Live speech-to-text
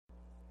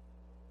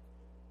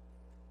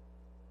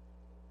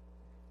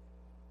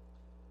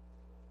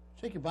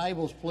Take your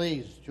Bibles,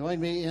 please.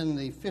 Join me in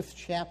the 5th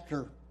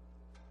chapter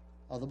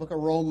of the book of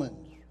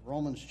Romans,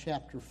 Romans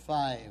chapter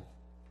 5. I'd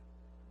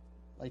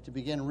like to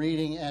begin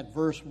reading at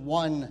verse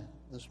 1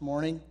 this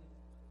morning.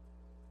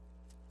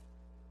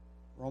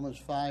 Romans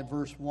 5,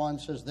 verse 1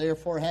 says,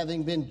 "Therefore,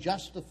 having been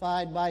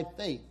justified by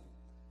faith,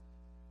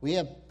 we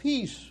have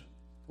peace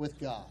with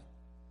God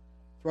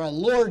through our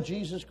Lord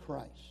Jesus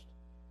Christ,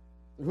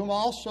 through whom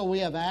also we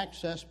have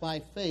access by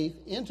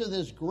faith into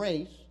this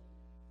grace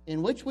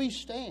in which we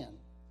stand,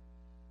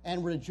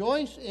 and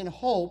rejoice in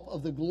hope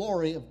of the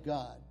glory of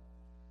God.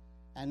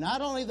 And not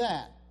only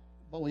that,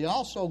 but we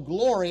also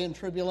glory in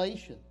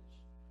tribulations,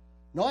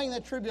 knowing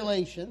that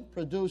tribulation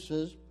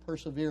produces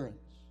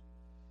perseverance,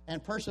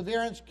 and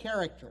perseverance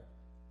character,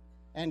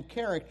 and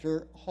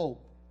character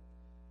hope.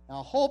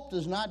 Now hope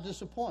does not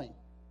disappoint,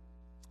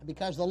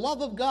 because the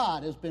love of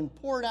God has been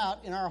poured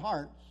out in our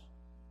hearts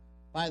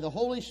by the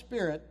Holy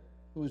Spirit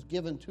who is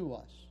given to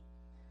us.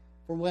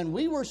 For when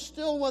we were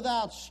still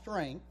without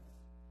strength,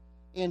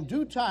 in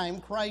due time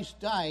Christ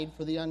died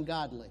for the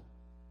ungodly.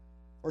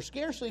 For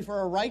scarcely for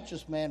a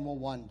righteous man will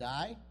one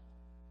die,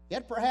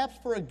 yet perhaps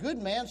for a good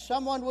man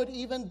someone would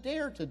even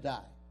dare to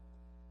die.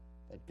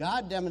 But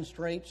God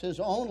demonstrates His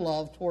own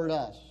love toward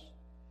us,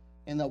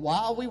 in that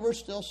while we were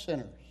still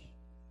sinners,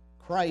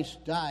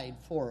 Christ died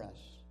for us.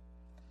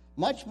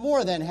 Much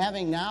more than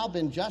having now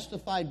been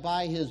justified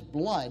by His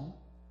blood,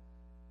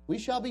 we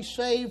shall be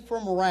saved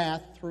from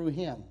wrath through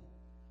Him.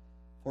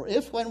 For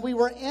if when we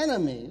were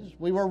enemies,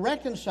 we were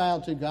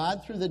reconciled to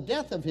God through the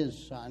death of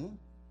His Son,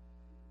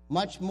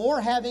 much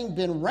more having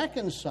been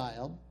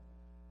reconciled,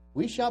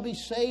 we shall be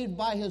saved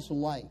by His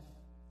life.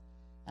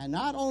 And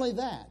not only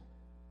that,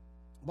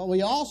 but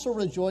we also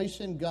rejoice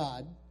in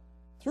God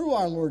through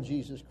our Lord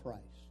Jesus Christ,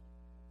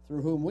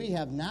 through whom we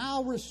have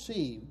now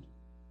received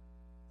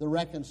the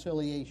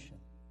reconciliation."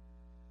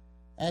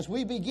 As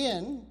we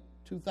begin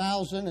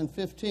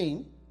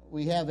 2015,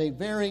 we have a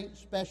very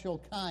special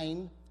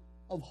kind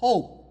of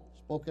hope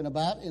spoken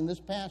about in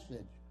this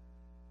passage.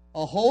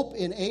 A hope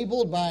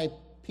enabled by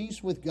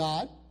peace with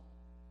God,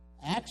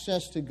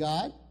 access to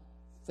God,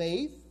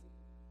 faith,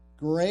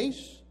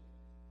 grace,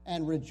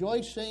 and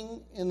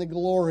rejoicing in the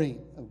glory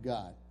of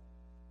God.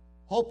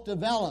 Hope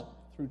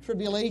developed through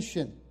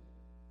tribulation,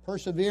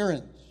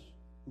 perseverance,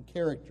 and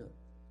character.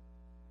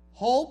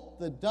 Hope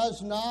that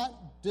does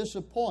not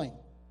disappoint.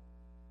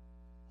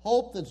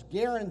 Hope that's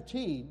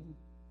guaranteed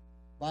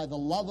by the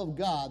love of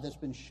God that's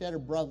been shed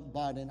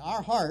abroad in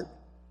our heart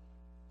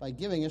by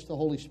giving us the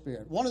Holy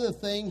Spirit. One of the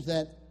things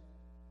that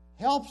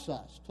helps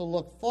us to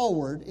look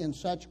forward in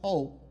such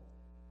hope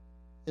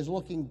is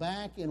looking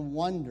back in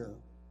wonder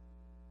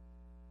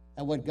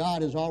at what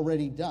God has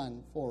already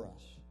done for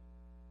us.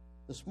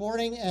 This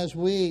morning, as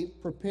we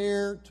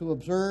prepare to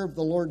observe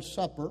the Lord's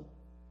Supper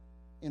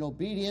in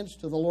obedience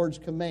to the Lord's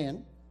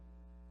command,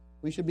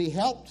 we should be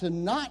helped to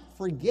not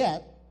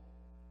forget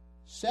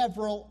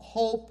several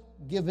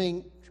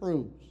hope-giving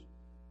truths.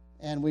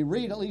 And we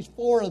read at least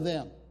 4 of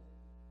them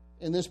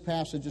in this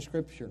passage of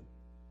Scripture.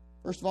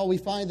 First of all, we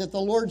find that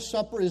the Lord's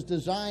Supper is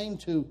designed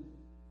to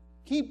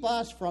keep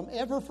us from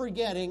ever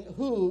forgetting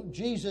who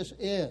Jesus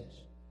is.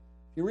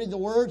 If you read the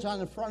words on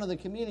the front of the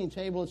communion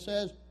table, it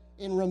says,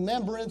 "In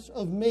remembrance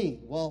of me."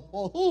 Well,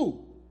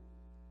 who?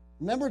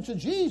 Remembrance of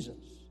Jesus.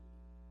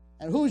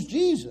 And who's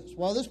Jesus?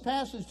 Well, this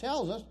passage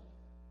tells us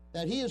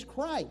that He is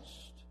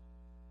Christ.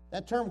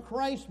 That term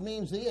Christ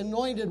means the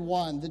anointed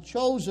one, the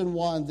chosen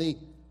one, the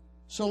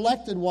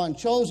selected one,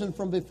 chosen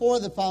from before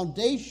the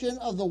foundation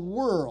of the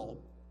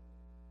world,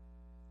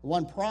 the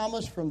one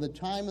promised from the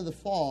time of the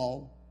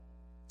fall,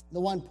 the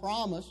one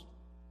promised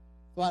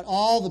throughout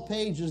all the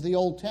pages of the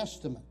Old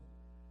Testament,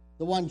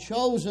 the one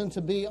chosen to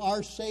be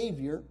our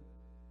Savior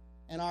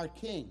and our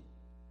King.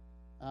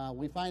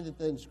 We find that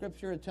in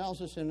Scripture it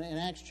tells us in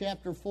Acts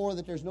chapter 4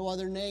 that there's no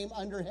other name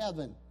under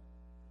heaven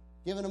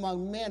given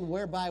among men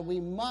whereby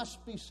we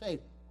must be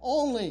saved.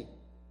 Only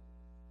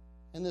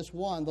in this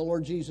one, the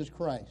Lord Jesus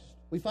Christ.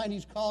 We find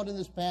He's called in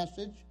this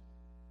passage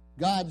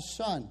God's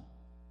Son.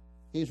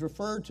 He's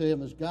referred to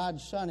Him as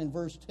God's Son in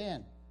verse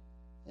 10.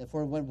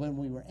 For when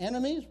we were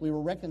enemies, we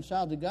were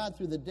reconciled to God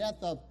through the death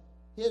of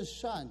His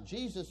Son.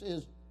 Jesus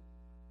is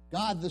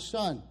God the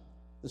Son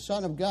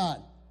of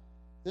God.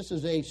 This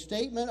is a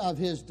statement of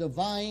His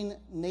divine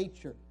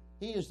nature.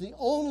 He is the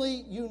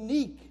only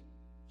unique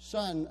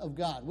Son of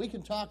God. We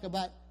can talk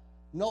about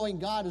knowing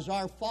God as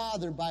our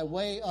Father by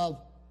way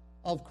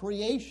of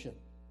creation.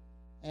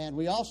 And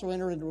we also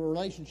enter into a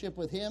relationship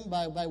with Him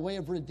by way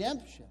of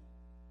redemption.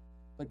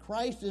 But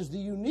Christ is the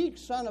unique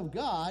Son of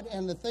God,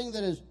 and the thing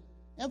that is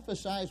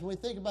emphasized when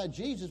we think about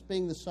Jesus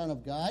being the Son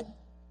of God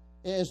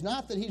is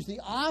not that He's the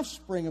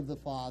offspring of the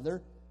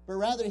Father, but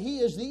rather He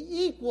is the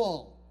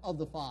equal of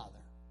the Father.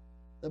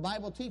 The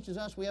Bible teaches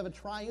us we have a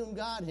triune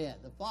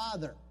Godhead, the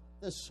Father,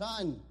 the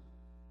Son,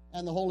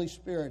 and the Holy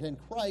Spirit. And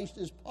Christ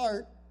is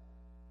part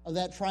of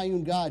that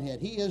triune Godhead.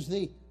 He is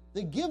the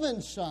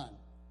given Son.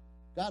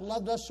 God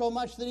loved us so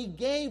much that He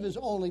gave His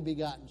only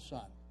begotten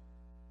Son,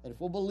 that if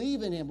we'll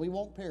believe in Him, we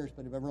won't perish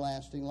but have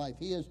everlasting life.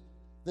 He is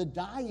the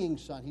dying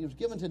Son. He was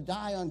given to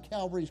die on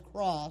Calvary's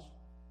cross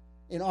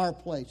in our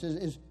place.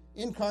 His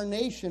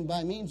incarnation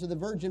by means of the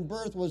virgin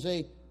birth was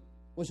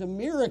a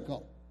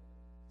miracle.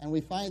 And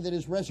we find that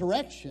his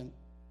resurrection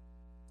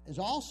is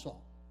also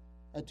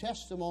a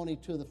testimony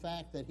to the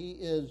fact that he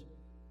is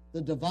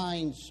the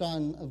divine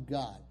Son of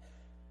God.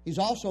 He's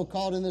also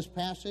called in this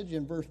passage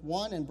in verse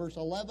 1 and verse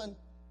 11,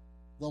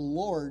 the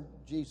Lord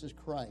Jesus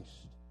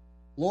Christ.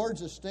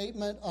 Lord's a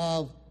statement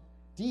of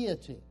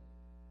deity,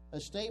 a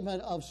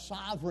statement of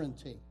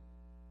sovereignty.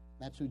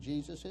 That's who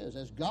Jesus is,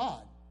 as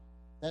God.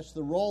 That's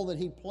the role that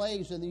he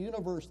plays in the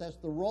universe. That's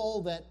the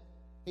role that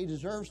he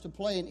deserves to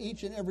play in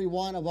each and every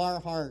one of our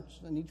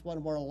hearts and each one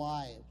of our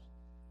lives.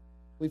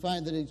 We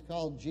find that he's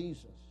called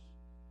Jesus.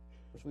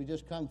 Of course, we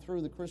just come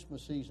through the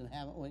Christmas season,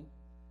 haven't we?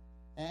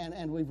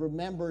 And we've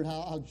remembered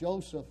how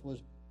Joseph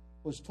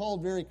was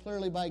told very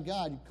clearly by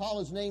God, you call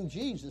his name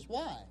Jesus.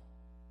 Why?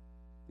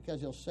 Because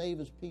he'll save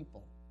his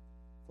people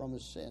from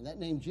his sin. That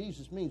name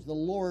Jesus means the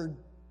Lord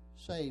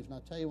saves. And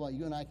I'll tell you what,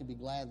 you and I can be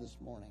glad this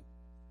morning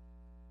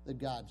that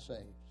God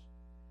saves.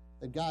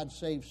 That God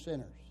saves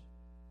sinners.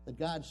 That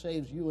God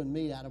saves you and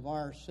me out of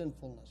our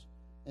sinfulness.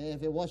 And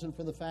if it wasn't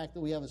for the fact that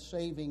we have a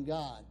saving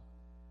God,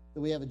 that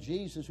we have a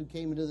Jesus who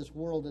came into this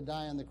world to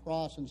die on the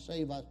cross and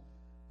save us,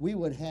 we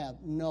would have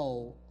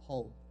no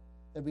hope.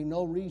 There'd be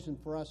no reason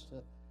for us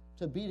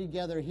to be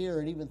together here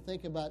and even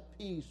think about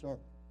peace or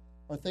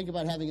think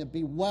about having it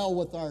be well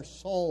with our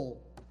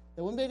soul.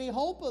 There wouldn't be any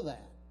hope of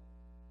that.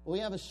 But we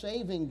have a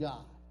saving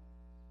God,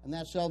 and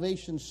that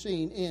salvation's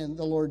seen in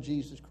the Lord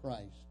Jesus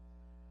Christ.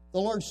 The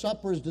Lord's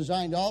Supper is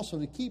designed also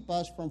to keep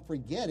us from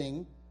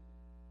forgetting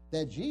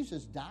that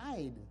Jesus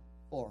died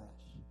for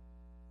us.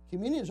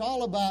 Communion is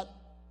all about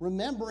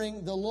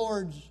remembering the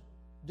Lord's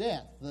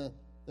death. The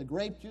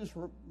grape juice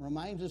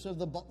reminds us of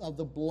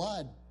the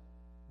blood.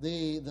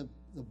 The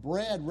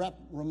bread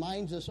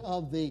reminds us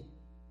of the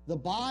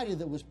body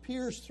that was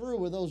pierced through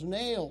with those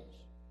nails,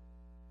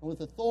 and with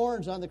the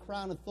thorns on the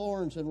crown of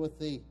thorns, and with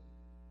the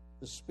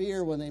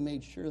spear when they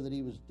made sure that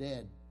he was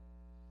dead.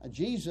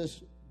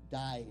 Jesus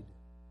died.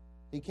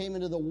 He came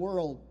into the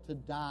world to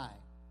die.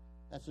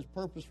 That's his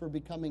purpose for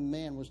becoming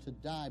man, was to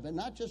die. But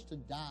not just to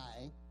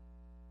die.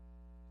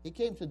 He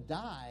came to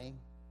die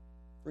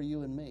for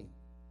you and me.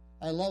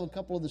 I love a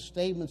couple of the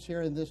statements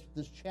here in this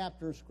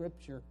chapter of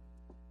Scripture.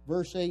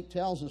 Verse 8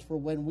 tells us, for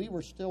when we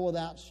were still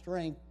without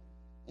strength,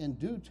 in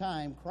due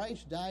time,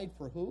 Christ died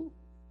for who?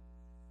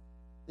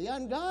 The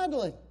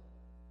ungodly.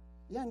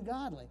 The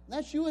ungodly.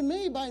 That's you and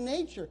me by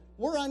nature.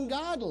 We're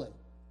ungodly.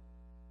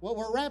 Well,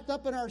 we're wrapped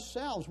up in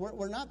ourselves.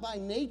 We're not by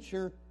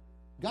nature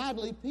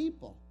godly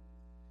people.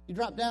 You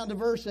drop down to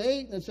verse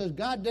 8, and it says,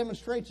 God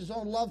demonstrates his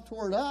own love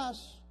toward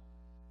us,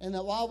 and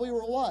that while we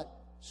were what?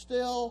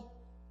 Still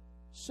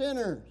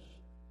sinners,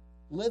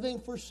 living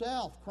for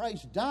self,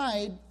 Christ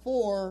died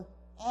for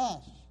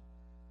us.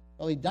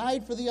 So he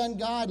died for the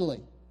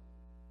ungodly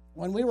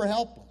when we were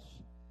helpless.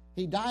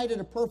 He died at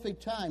a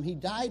perfect time. He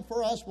died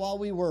for us while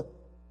we were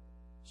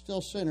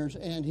still sinners,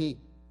 and he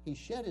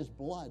shed his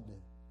blood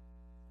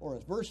for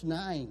us. Verse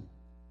 9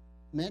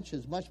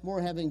 mentions much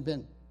more having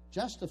been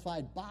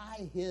justified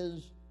by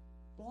his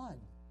blood.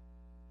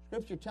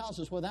 Scripture tells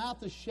us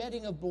without the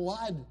shedding of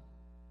blood,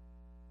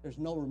 there's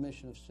no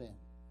remission of sin.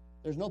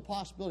 There's no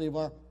possibility of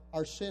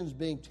our sins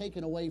being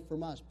taken away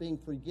from us, being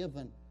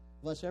forgiven,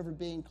 of us ever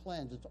being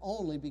cleansed. It's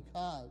only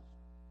because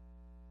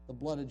the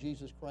blood of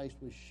Jesus Christ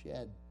was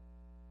shed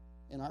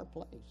in our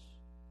place.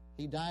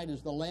 He died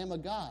as the Lamb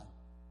of God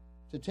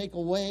to take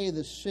away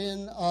the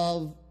sin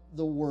of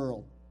the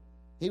world.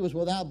 He was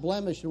without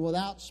blemish and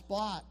without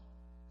spot.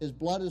 His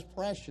blood is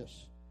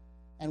precious.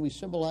 And we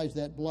symbolize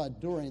that blood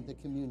during the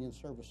communion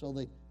service. So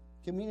the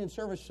communion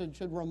service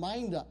should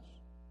remind us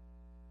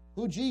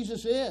who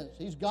Jesus is.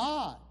 He's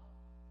God.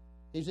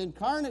 He's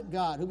incarnate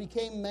God who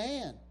became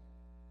man.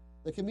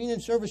 The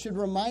communion service should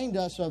remind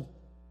us of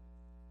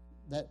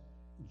that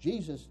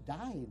Jesus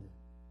died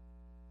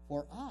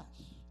for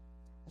us.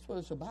 That's what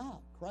it's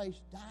about.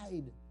 Christ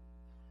died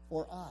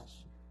for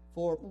us.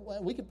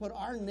 We could put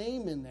our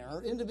name in there,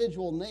 our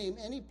individual name,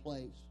 any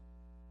place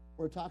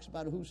where it talks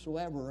about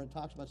whosoever, or it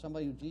talks about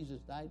somebody who Jesus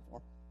died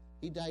for.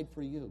 He died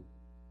for you.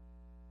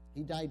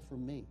 He died for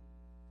me.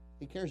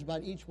 He cares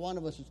about each one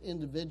of us as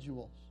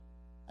individuals.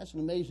 That's an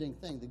amazing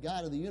thing. The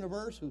God of the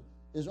universe, who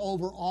is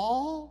over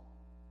all,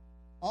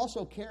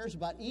 also cares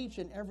about each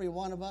and every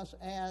one of us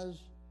as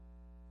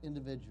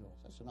individuals.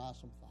 That's an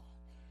awesome thought.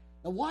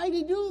 Now, why did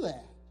he do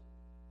that?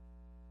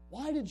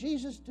 Why did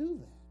Jesus do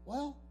that?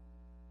 Well,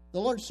 the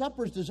Lord's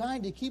Supper is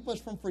designed to keep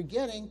us from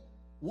forgetting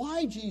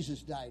why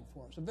Jesus died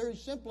for us. And very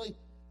simply,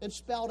 it's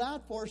spelled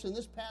out for us in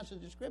this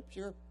passage of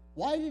Scripture.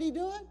 Why did he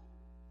do it?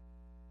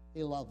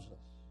 He loves us.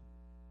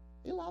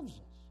 He loves us.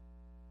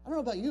 I don't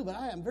know about you, but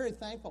I am very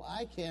thankful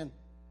I can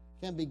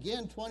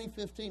begin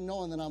 2015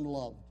 knowing that I'm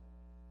loved.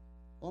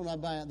 Knowing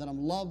that I'm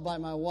loved by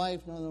my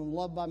wife, knowing that I'm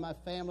loved by my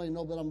family,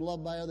 knowing that I'm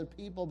loved by other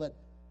people. But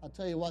I'll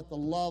tell you what, the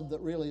love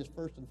that really is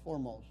first and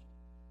foremost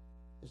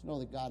is to know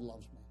that God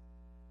loves me.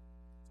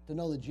 To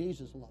know that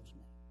Jesus loves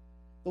me.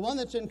 the one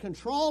that's in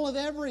control of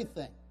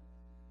everything,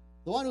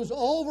 the one who's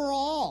over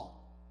all.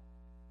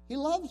 He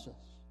loves us.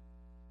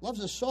 Loves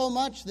us so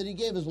much that he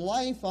gave his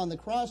life on the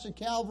cross of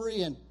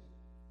Calvary and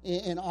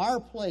in our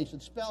place.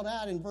 It's spelled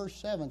out in verse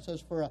 7. It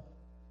says, for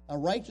a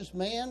righteous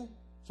man,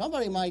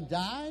 somebody might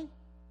die.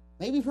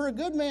 Maybe for a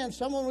good man,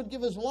 someone would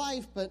give his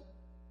life, but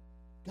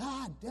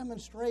God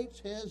demonstrates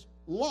his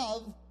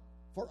love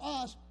for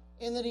us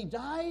in that he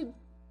died.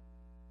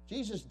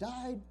 Jesus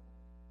died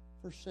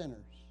for sinners.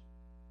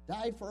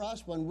 Died for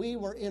us when we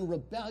were in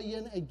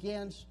rebellion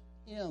against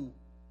him.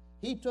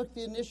 He took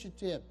the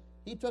initiative.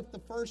 He took the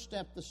first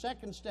step, the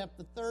second step,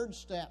 the third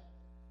step.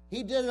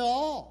 He did it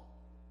all.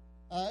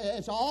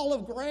 It's all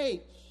of grace.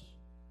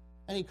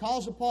 And he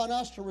calls upon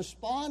us to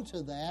respond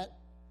to that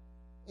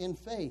in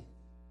faith.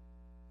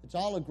 It's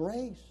all of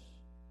grace.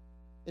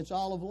 It's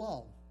all of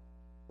love.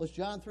 What's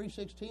John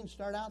 3:16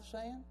 start out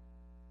saying?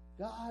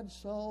 God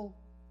so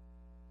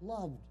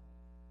loved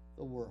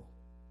the world.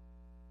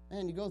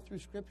 Man, you go through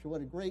Scripture,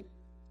 what a great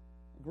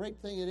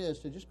thing it is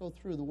to just go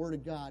through the Word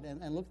of God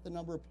and look at the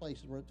number of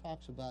places where it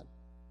talks about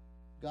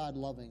God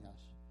loving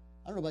us.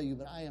 I don't know about you,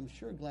 but I am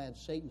sure glad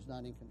Satan's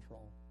not in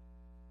control.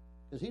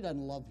 Because he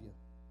doesn't love you.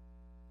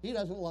 He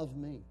doesn't love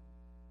me.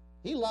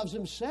 He loves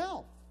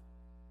himself.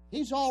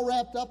 He's all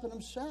wrapped up in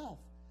himself.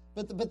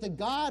 But the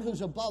God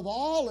who's above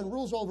all and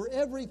rules over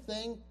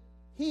everything,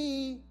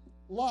 he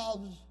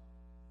loves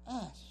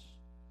us.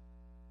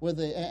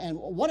 And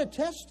what a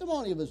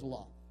testimony of his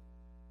love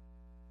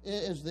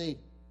is the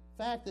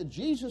fact that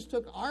Jesus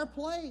took our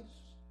place,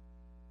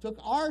 took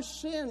our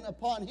sin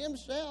upon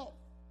himself,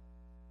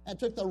 and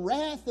took the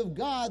wrath of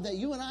God that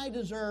you and I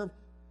deserve.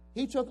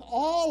 He took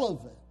all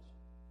of it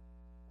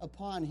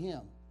upon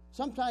him.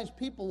 Sometimes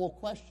people will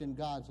question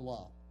God's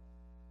love.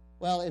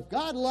 Well, if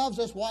God loves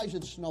us, why is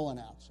it snowing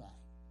outside?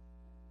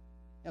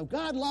 If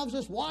God loves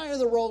us, why are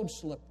the roads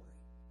slippery?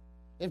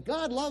 If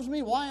God loves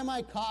me, why am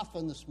I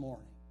coughing this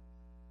morning?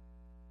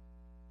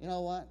 You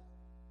know what?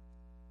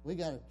 We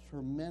got a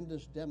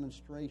tremendous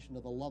demonstration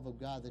of the love of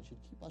God that should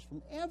keep us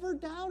from ever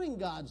doubting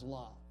God's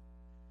love.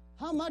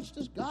 How much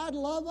does God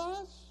love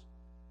us?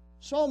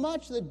 So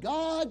much that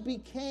God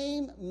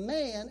became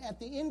man at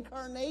the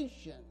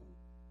incarnation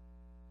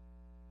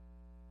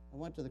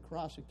and went to the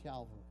cross of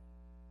Calvary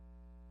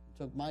and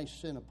took my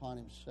sin upon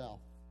himself.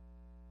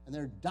 And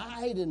there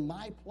died in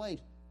my place.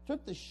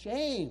 Took the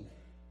shame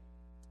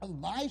of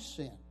my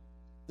sin,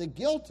 the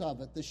guilt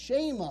of it, the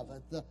shame of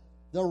it,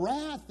 the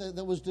wrath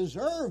that was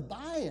deserved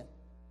by it.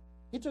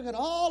 He took it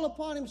all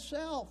upon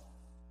himself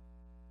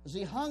as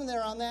he hung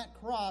there on that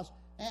cross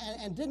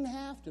and didn't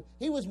have to.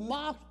 He was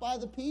mocked by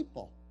the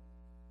people.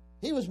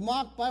 He was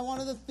mocked by one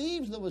of the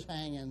thieves that was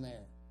hanging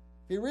there.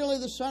 If you're really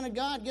the Son of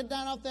God, get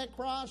down off that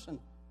cross and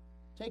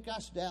take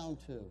us down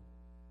too.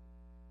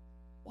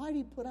 Why did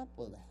he put up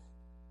with that?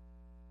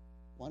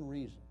 One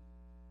reason.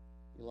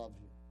 He loves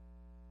you.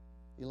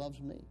 He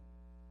loves me.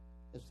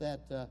 It's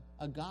that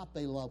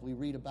agape love we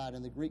read about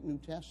in the Greek New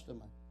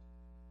Testament.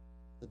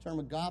 The term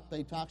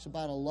agape talks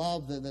about a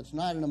love that's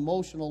not an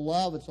emotional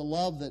love. It's a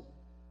love that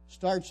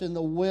starts in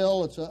the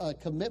will. It's a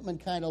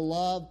commitment kind of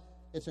love.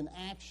 It's an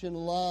action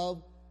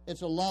love.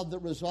 It's a love that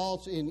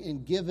results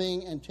in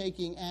giving and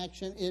taking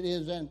action. It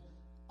is an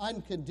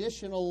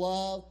unconditional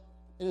love.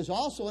 It is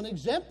also an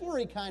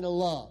exemplary kind of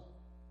love.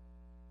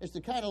 It's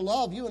the kind of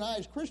love you and I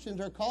as Christians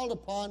are called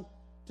upon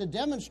to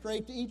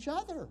demonstrate to each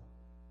other.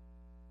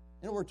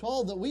 And we're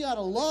told that we ought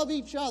to love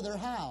each other.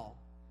 How?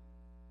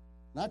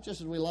 Not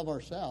just as we love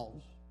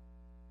ourselves.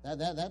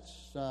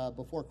 That's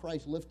before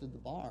Christ lifted the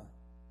bar.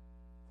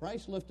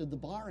 Christ lifted the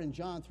bar in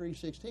John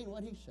 3:16.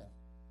 What did he say?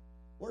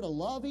 We're to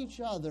love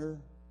each other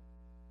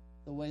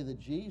the way that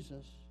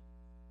Jesus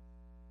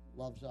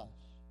loves us.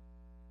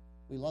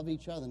 We love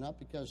each other not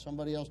because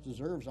somebody else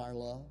deserves our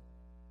love.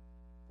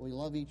 We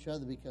love each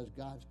other because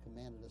God's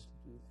commanded us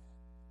to do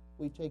that.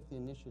 We take the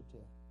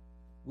initiative.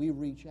 We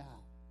reach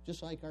out,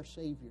 just like our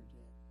Savior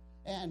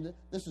did. And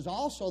this is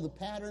also the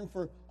pattern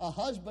for a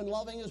husband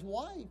loving his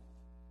wife.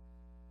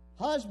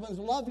 Husbands,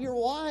 love your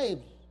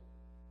wives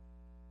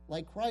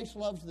like Christ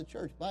loves the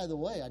church. By the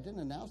way, I didn't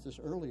announce this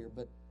earlier,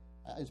 but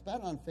it's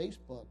been on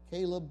Facebook.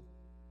 Caleb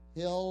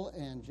Hill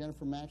and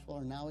Jennifer Maxwell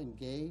are now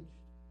engaged.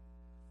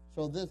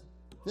 So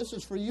this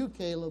is for you,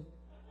 Caleb.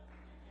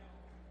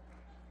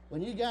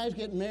 When you guys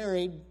get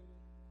married,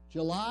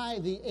 July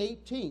the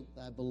 18th,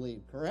 I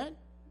believe, correct?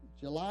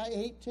 July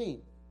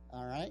 18th,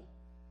 all right?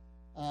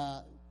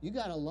 You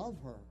got to love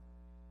her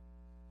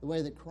the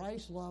way that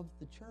Christ loved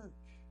the church.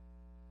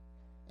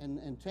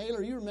 And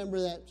Taylor, you remember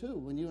that too,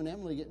 when you and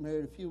Emily get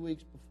married a few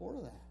weeks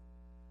before that.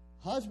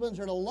 Husbands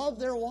are to love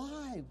their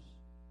wives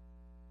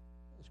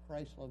as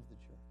Christ loved the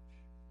church.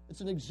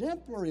 It's an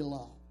exemplary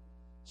love,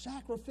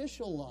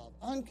 sacrificial love,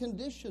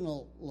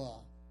 unconditional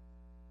love.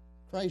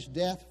 Christ's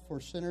death for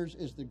sinners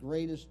is the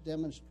greatest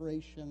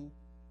demonstration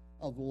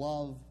of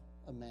love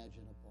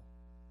imaginable.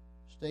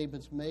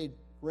 Statements made,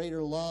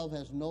 greater love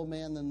has no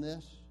man than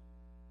this,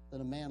 that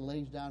a man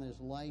lays down his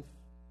life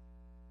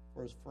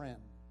for his friend.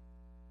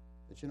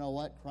 But you know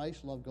what?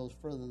 Christ's love goes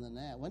further than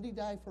that. When did he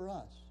die for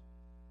us?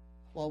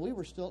 while we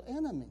were still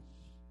enemies,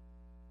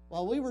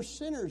 while we were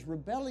sinners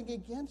rebelling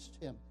against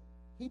him.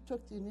 He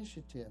took the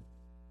initiative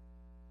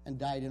and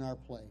died in our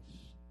place.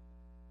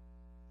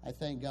 I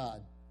thank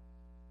God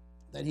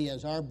that he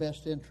has our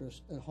best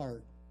interest at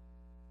heart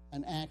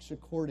and acts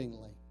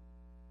accordingly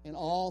in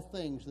all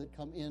things that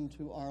come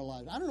into our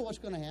lives. I don't know what's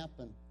going to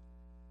happen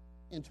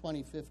in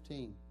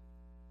 2015.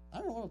 I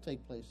don't know what will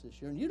take place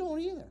this year, and you don't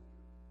either.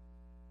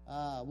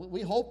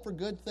 We hope for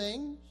good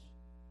things,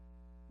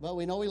 but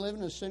we know we live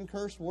in a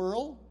sin-cursed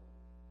world.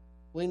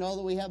 We know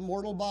that we have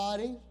mortal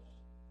bodies.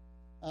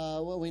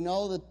 We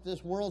know that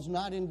this world's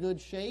not in good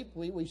shape.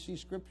 We see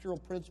scriptural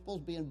principles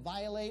being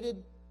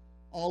violated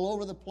all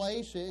over the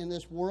place in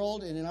this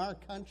world and in our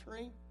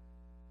country.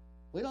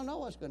 We don't know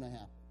what's going to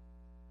happen.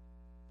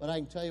 But I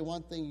can tell you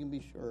one thing you can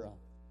be sure of.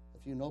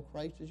 If you know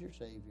Christ as your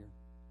Savior,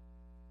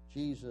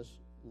 Jesus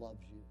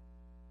loves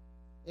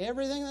you.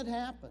 Everything that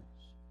happens,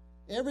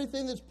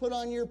 everything that's put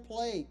on your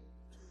plate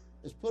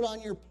is put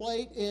on your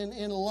plate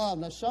in love.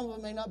 Now, some of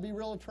it may not be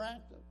real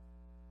attractive.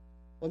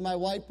 When my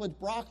wife put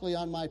broccoli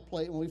on my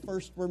plate when we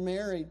first were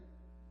married,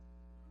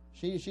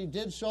 she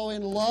did so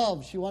in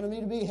love. She wanted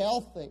me to be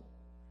healthy.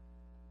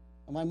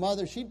 And my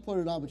mother, she'd put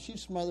it on, but she'd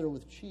smother it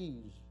with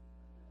cheese.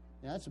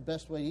 Yeah, that's the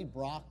best way to eat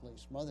broccoli,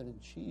 smothered in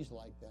cheese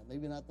like that.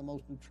 Maybe not the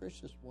most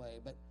nutritious way,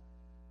 but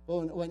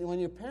when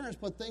your parents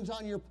put things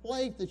on your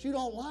plate that you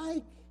don't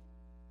like,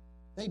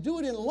 they do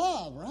it in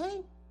love,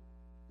 right?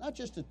 Not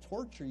just to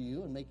torture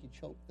you and make you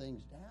choke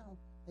things down.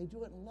 They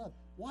do it in love.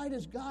 Why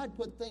does God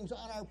put things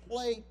on our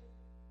plate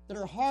that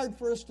are hard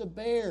for us to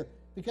bear?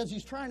 Because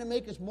he's trying to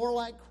make us more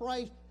like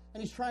Christ,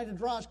 and he's trying to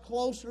draw us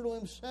closer to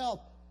himself.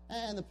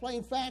 And the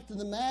plain fact of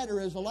the matter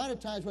is, a lot of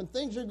times when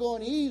things are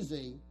going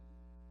easy,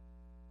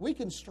 we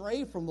can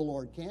stray from the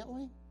Lord, can't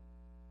we?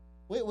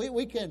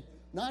 We can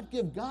not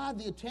give God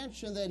the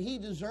attention that he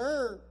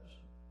deserves.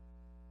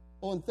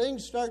 But when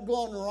things start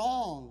going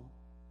wrong,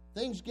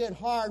 things get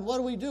hard,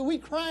 what do? We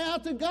cry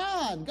out to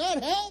God.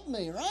 God, help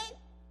me, right?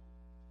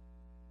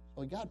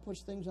 So God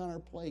puts things on our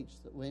plates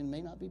that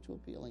may not be too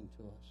appealing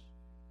to us.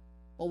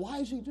 Well, why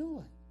does he do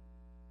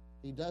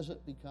it? He does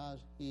it because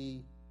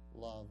he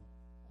loved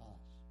us.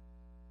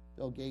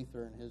 Bill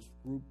Gaither and his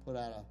group put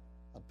out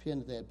a pin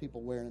that they had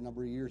people wearing a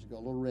number of years ago, a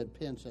little red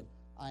pin said,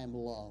 I am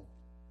loved.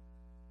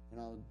 You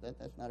know,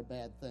 that's not a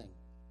bad thing.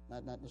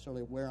 Not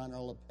necessarily wear on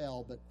our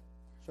lapel, but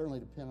certainly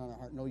to pin on our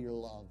heart. Know you're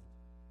loved.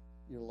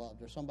 You're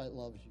loved. There's somebody that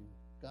loves you.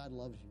 God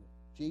loves you.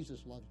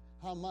 Jesus loves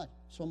you. How much?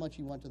 So much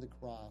he went to the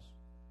cross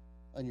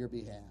on your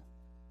behalf.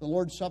 The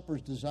Lord's Supper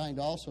is designed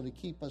also to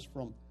keep us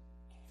from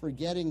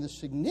forgetting the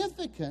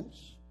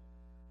significance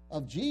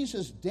of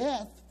Jesus'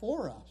 death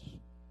for us.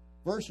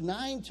 Verse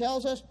 9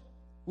 tells us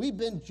we've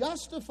been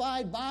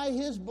justified by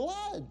his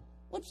blood.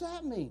 What's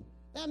that mean?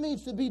 That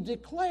means to be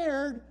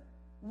declared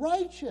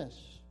righteous.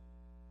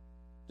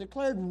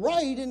 Declared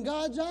right in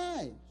God's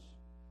eyes.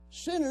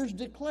 Sinners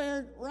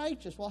declared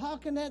righteous. Well, how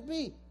can that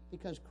be?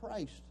 Because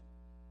Christ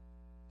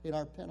paid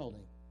our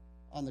penalty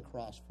on the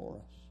cross for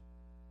us.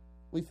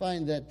 We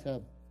find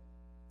that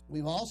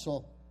we've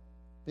also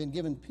been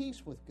given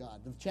peace with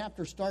God. The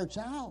chapter starts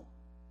out,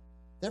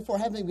 therefore,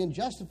 having been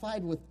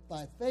justified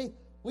by faith,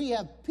 we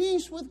have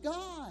peace with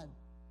God.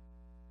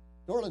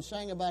 Dorland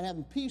sang about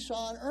having peace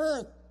on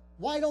earth.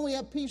 Why don't we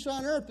have peace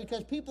on earth?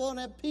 Because people don't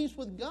have peace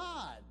with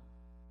God.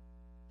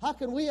 How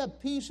can we have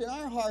peace in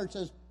our hearts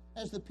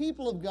as the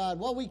people of God?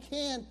 Well, we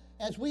can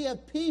as we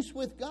have peace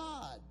with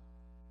God.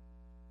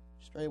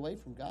 Stray away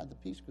from God, the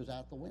peace goes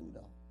out the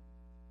window.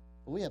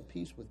 But we have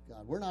peace with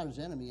God. We're not his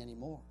enemy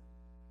anymore.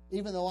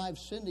 Even though I've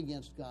sinned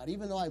against God,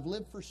 even though I've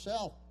lived for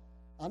self,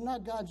 I'm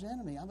not God's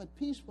enemy. I'm at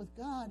peace with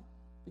God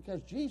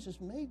because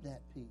Jesus made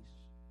that peace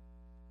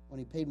when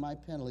he paid my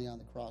penalty on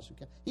the cross.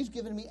 He's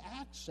given me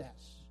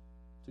access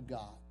to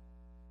God.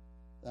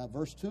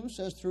 Verse 2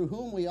 says, through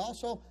whom we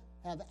also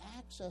have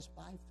access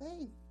by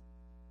faith.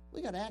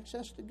 We got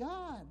access to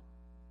God.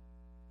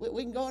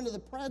 We can go into the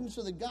presence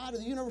of the God of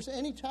the universe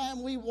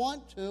anytime we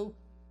want to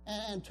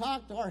and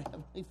talk to our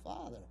Heavenly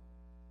Father.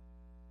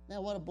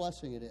 Now, what a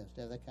blessing it is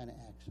to have that kind of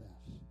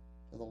access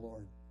to the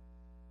Lord.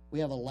 We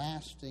have a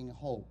lasting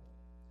hope.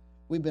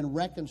 We've been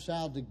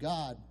reconciled to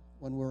God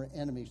when we were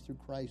enemies through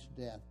Christ's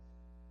death.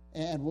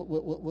 And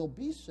we'll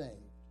be saved.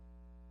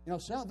 You know,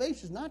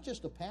 salvation is not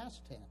just a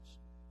past tense.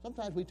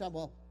 Sometimes we talk,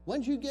 well, when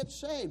did you get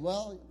saved?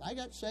 Well, I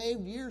got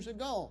saved years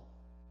ago.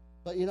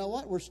 But you know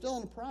what? We're still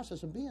in the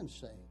process of being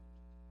saved.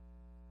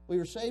 We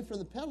were saved from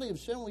the penalty of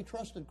sin when we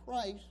trusted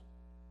Christ.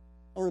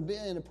 Or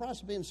we're in the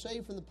process of being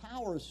saved from the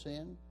power of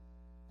sin.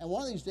 And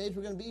one of these days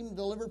we're going to be even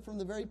delivered from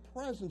the very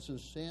presence of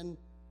sin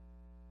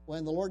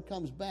when the Lord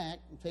comes back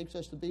and takes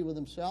us to be with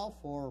himself,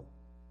 or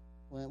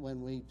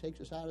when he takes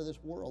us out of this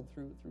world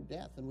through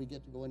death and we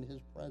get to go into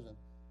his presence.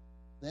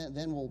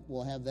 Then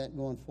we'll have that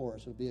going for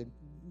us. It'll be a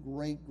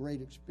great,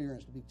 great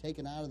experience to be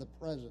taken out of the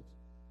presence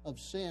of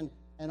sin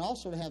and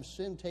also to have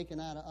sin taken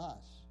out of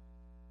us.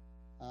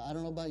 I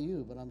don't know about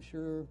you, but I'm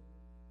sure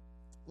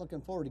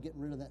looking forward to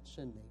getting rid of that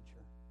sin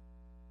nature.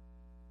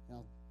 You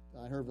know,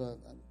 I heard an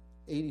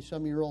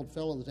 80-some-year-old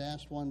fellow was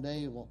asked one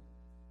day, well,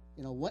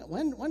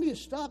 When do you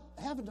stop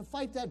having to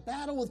fight that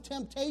battle with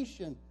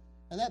temptation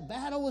and that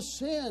battle with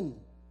sin?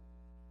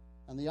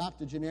 And the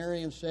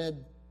octogenarian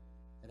said,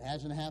 it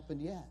hasn't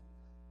happened yet.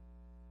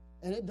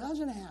 And it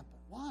doesn't happen.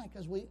 Why?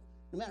 Because no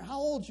matter how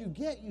old you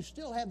get, you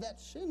still have that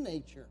sin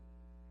nature.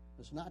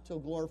 It's not till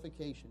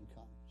glorification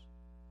comes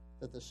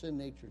that the sin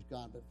nature is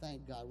gone. But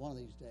thank God, one of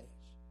these days,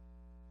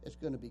 it's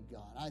going to be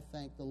gone. I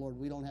thank the Lord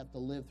we don't have to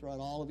live throughout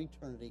all of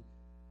eternity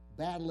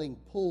battling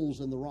pulls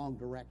in the wrong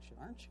direction.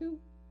 Aren't you?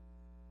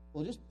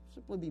 We'll just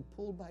simply be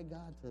pulled by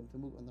God to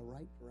move in the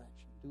right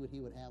direction, do what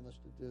He would have us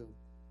to do.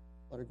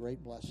 What a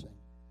great blessing.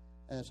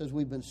 And it says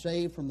we've been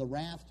saved from the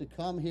wrath to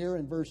come here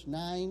in verse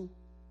 9.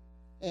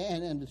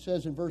 And it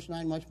says in verse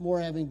 9, much more,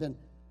 having been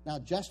now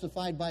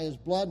justified by His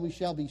blood, we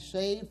shall be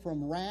saved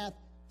from wrath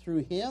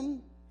through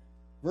Him.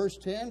 Verse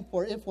 10,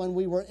 for if when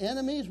we were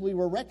enemies, we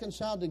were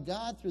reconciled to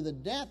God through the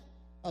death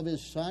of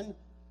His Son,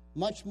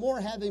 much more,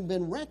 having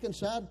been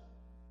reconciled,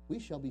 we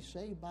shall be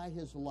saved by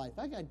His life.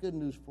 I got good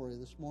news for you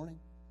this morning.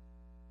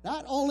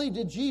 Not only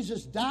did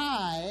Jesus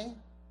die,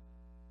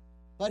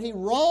 but He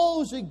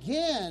rose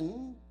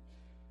again,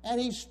 and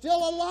He's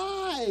still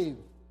alive.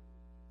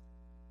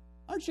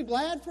 Aren't you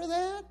glad for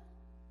that?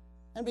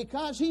 And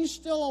because He's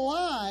still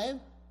alive,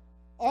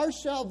 our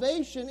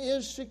salvation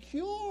is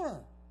secure.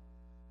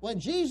 When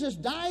Jesus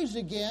dies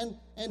again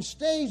and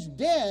stays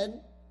dead,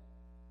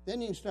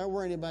 then you can start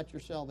worrying about your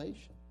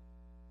salvation.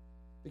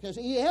 Because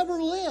He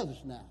ever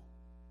lives now.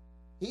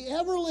 He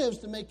ever lives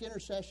to make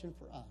intercession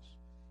for us.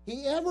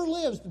 He ever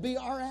lives to be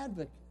our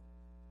advocate.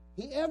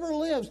 He ever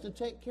lives to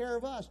take care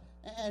of us.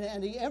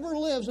 And He ever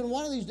lives, and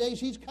one of these days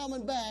He's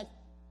coming back,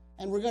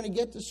 and we're going to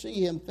get to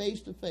see Him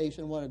face to face,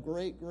 and what a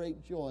great,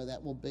 great joy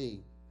that will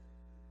be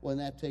when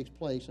that takes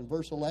place. And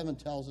verse 11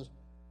 tells us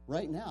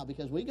right now,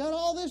 because we got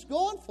all this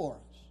going for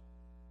us,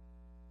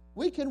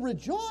 we can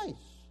rejoice.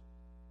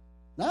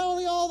 Not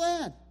only all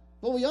that,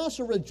 but we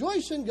also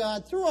rejoice in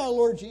God through our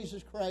Lord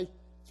Jesus Christ,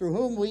 through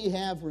whom we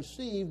have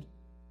received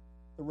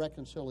the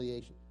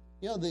reconciliation.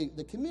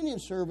 The communion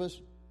service,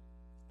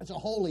 it's a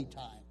holy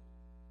time,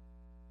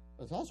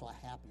 but it's also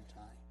a happy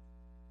time.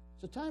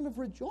 It's a time of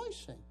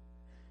rejoicing.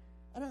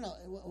 I don't know,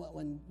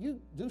 when you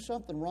do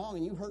something wrong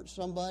and you hurt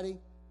somebody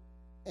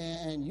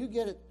and you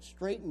get it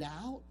straightened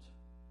out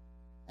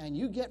and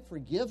you get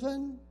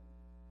forgiven,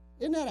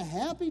 isn't that a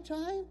happy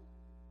time?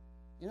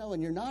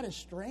 When you're not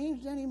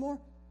estranged anymore.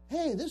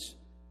 Hey,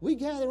 we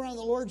gather around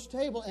the Lord's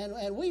table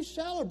and we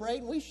celebrate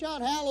and we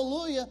shout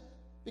hallelujah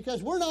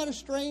because we're not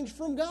estranged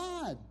from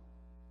God.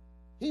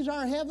 He's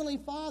our Heavenly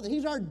Father.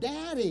 He's our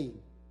daddy.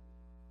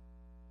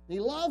 He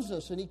loves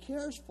us and He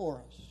cares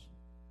for us.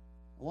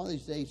 And one of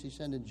these days He's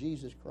sending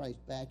Jesus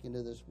Christ back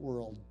into this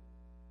world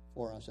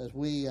for us as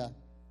we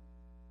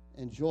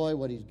enjoy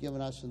what He's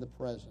given us in the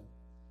present,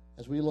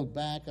 as we look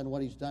back on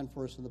what He's done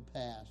for us in the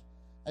past,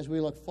 as we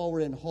look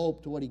forward in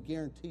hope to what He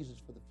guarantees us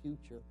for the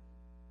future.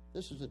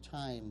 This is a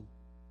time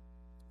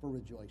for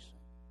rejoicing.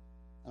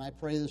 And I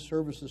pray this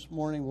service this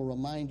morning will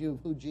remind you of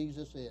who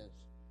Jesus is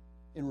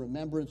in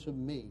remembrance of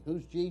me.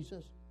 Who's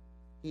Jesus?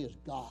 He is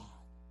God.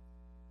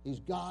 He's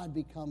God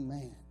become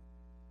man.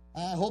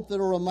 I hope that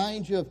it'll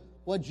remind you of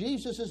what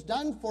Jesus has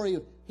done for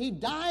you. He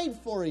died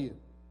for you.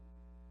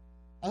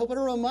 I hope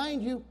it'll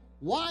remind you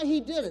why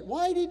He did it.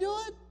 Why did He do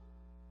it?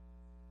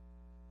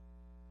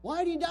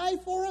 Why did He die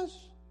for us?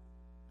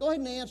 Go ahead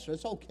and answer.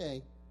 It's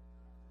okay.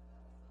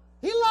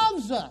 He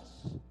loves us.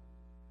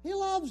 He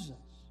loves us.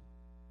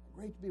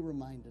 Great to be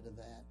reminded of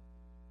that.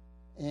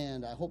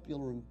 And I hope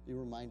you'll be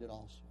reminded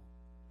also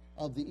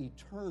of the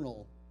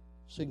eternal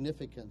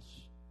significance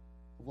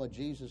of what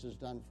Jesus has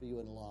done for you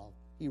in love.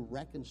 He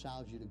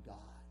reconciles you to God.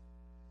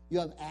 You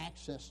have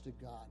access to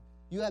God.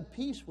 You have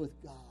peace with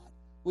God.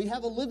 We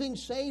have a living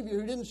Savior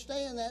who didn't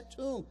stay in that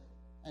tomb.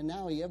 And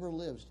now He ever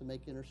lives to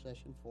make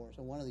intercession for us.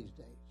 And one of these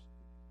days,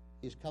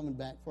 He's coming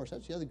back for us.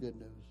 That's the other good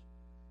news.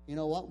 You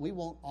know what? We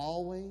won't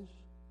always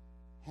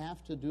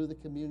have to do the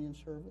communion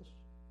service.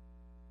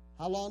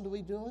 How long do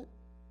we do it?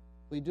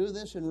 We do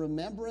this in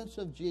remembrance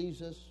of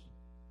Jesus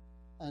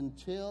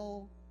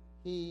until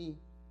He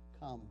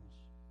comes.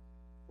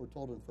 We're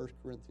told in 1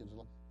 Corinthians.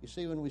 You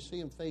see, when we see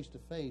Him face to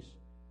face,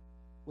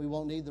 we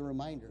won't need the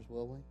reminders,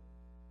 will we?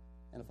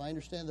 And if I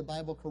understand the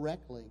Bible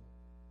correctly,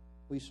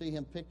 we see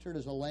Him pictured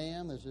as a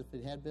lamb, as if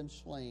it had been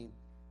slain.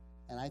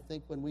 And I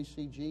think when we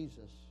see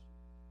Jesus,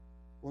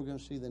 we're going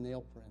to see the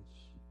nail prints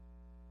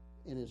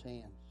in His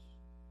hands.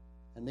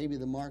 And maybe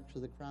the marks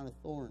of the crown of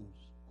thorns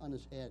on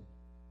His head.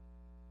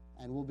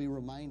 And we'll be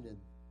reminded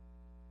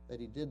that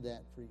He did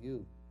that for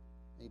you.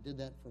 And He did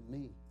that for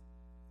me.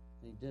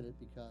 And He did it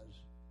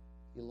because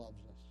He loves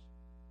us.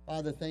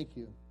 Father, thank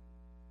You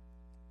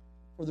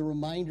for the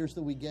reminders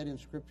that we get in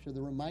Scripture,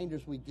 the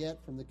reminders we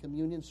get from the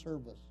communion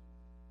service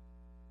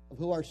of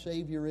who our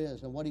Savior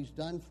is and what He's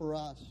done for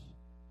us,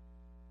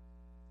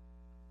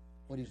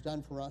 what He's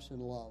done for us in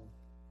love,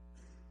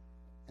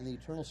 and the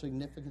eternal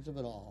significance of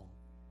it all.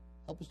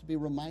 Help us to be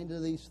reminded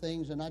of these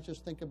things and not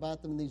just think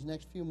about them in these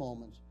next few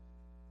moments.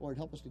 Lord,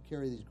 help us to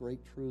carry these great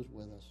truths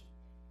with us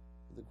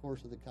through the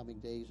course of the coming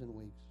days and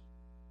weeks.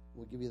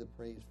 We'll give you the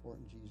praise for it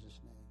in Jesus'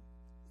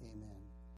 name. Amen.